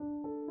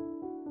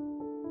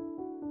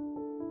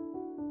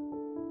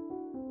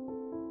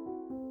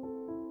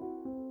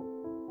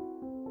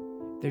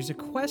There's a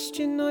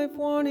question I've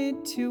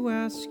wanted to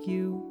ask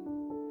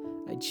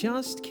you. I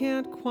just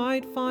can't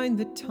quite find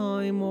the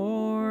time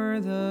or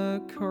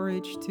the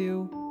courage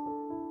to.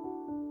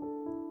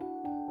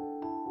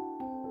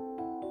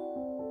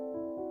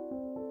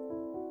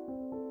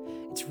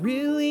 It's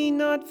really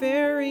not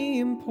very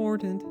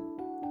important,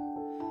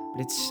 but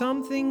it's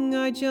something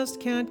I just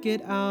can't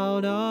get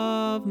out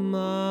of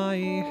my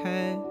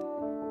head.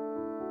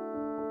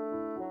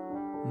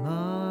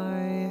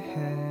 My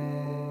head.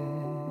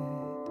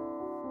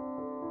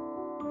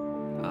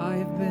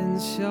 I've been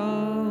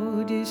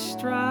so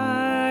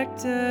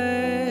distracted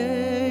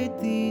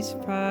these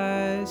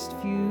past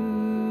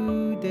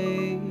few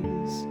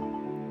days.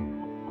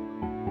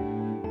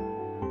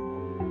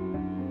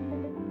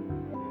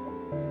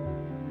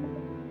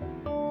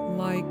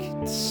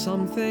 Like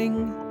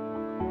something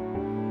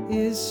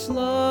is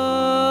slowly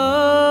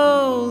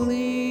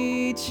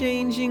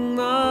changing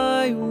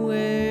my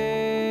way.